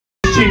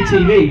Tube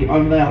TV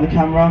over there on the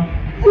camera.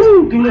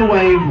 Hello, give it a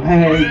wave.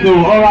 Hey,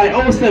 cool. Alright,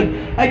 awesome.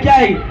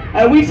 Okay,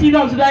 we've teamed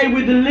up today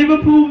with the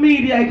Liverpool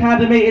Media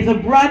Academy. It's a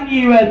brand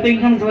new thing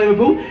coming to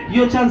Liverpool.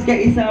 Your chance to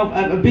get yourself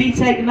a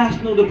BTEC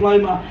National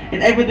Diploma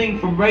in everything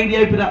from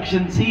radio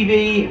production,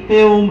 TV,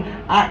 film,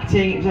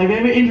 acting. So if you're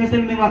ever interested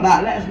in anything like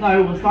that, let us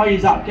know. We'll start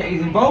you up, get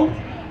you involved.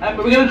 But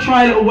we're going to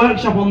try a little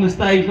workshop on the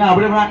stage now, a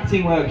bit of an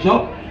acting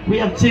workshop. We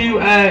have two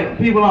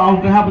people that are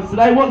going to help us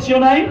today. What's your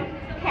name?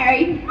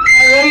 Carrie.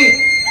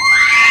 Carrie.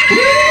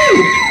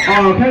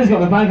 Oh, Kerry's got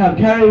the fan club.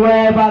 Kerry,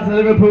 whereabouts in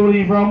Liverpool are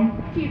you from?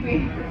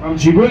 Cuba. From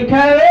Cuba.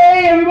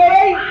 Kerry,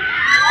 everybody!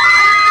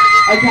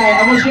 Okay,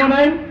 and what's your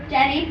name?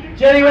 Jenny.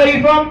 Jenny, where are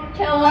you from?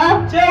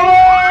 Chilwell.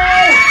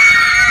 Chilwell!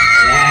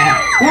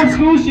 Yeah. What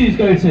schools do you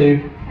go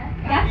to?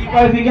 Gatka. You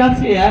both in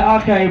Gatka,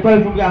 yeah? Okay,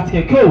 both from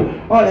Gatka. Cool.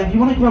 Alright then, if you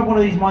want to grab one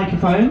of these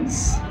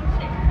microphones.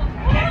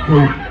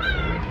 Cool.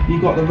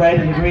 You've got the red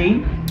and the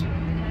green.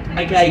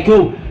 Okay,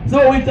 cool. So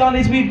what we've done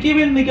is we've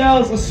given the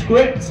girls a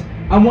script.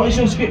 And what is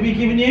your script we've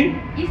given you?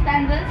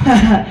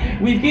 Eastenders.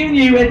 We've given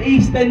you an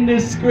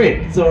Eastenders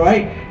script,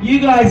 alright?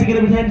 You guys are going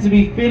to pretend to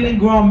be Phil and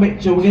Grant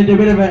Mitchell. We're going to do a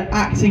bit of an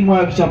acting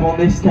workshop on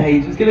this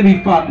stage. It's going to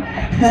be fun.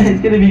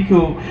 It's going to be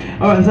cool.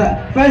 Alright,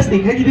 so firstly,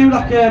 can you do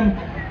like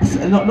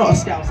not a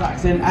Scouse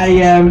accent,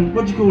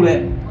 what do you call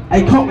it?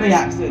 A Cockney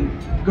accent.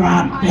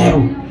 Grant, Phil,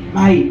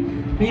 mate.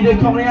 Can you do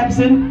a Cockney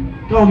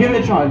accent? Go on, give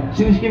it a try.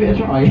 Just give it a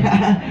try.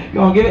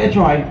 Go on, give it a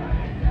try.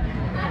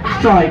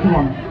 Just try, come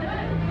on.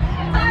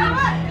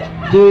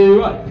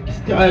 Do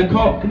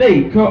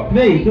Cockney,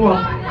 come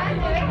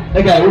on.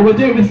 Okay, well we'll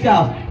do it with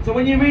Scouse. So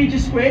when you read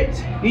your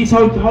script, you need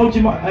to hold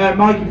your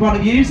mic in front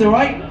of you,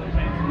 alright?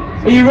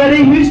 Are you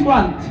ready? Who's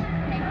Grant?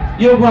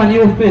 You're Grant,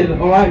 you're Phil,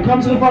 alright?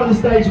 Come to the front of the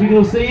stage, we can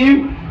all see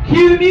you.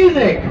 Cue the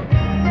music!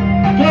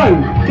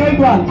 Go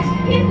Grant!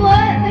 He's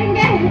learning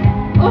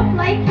it up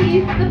like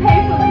he's the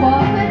paper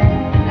water.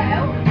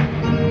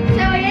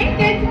 So I ain't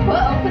going to put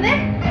up with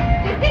it.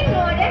 Just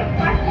ignore it,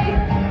 actually.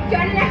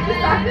 Join an extra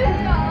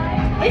session.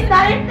 It's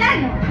not it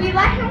then. We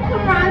let him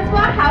come round to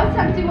our house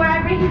and do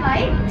whatever he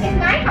likes. It's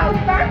my house,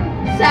 Frank.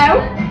 So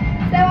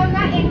I'm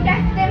not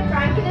interested in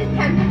Frank and his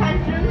temper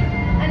tantrums,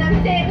 and I'm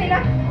certainly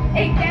not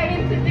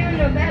going to do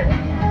another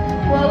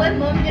war with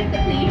Mum just to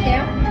please you.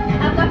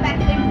 I've got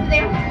better things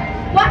to do.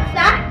 What's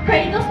that?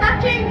 Cradle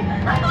snatching?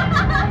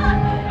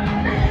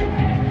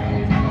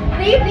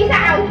 Leave Lisa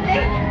out of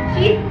it.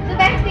 She's the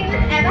best thing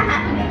that's ever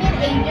happened to me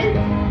in ages.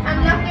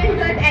 I'm not going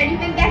to let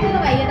anything get in the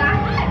way of that.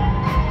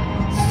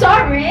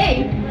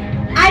 Sorry!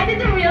 I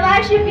didn't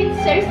realise you'd been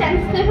so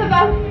sensitive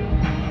about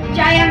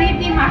Gianni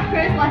Di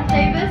Macro's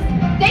leftovers.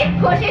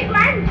 Don't push it,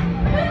 Grant!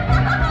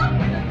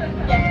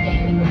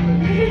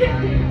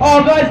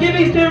 Oh guys, give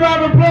these two a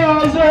round of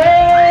applause!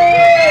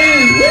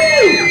 Hey!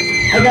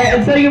 Woo! Okay,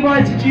 and say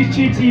goodbye to Tube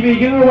TV,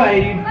 give it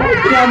away. Back to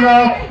the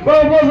camera.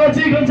 Round of applause for our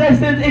two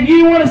contestants. If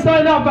you want to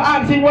sign up for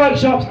acting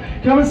workshops,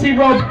 come and see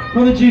Rob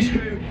from the Juice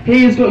Crew.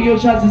 He has got your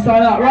chance to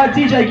sign up. Right,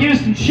 DJ, give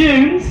us some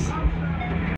tunes.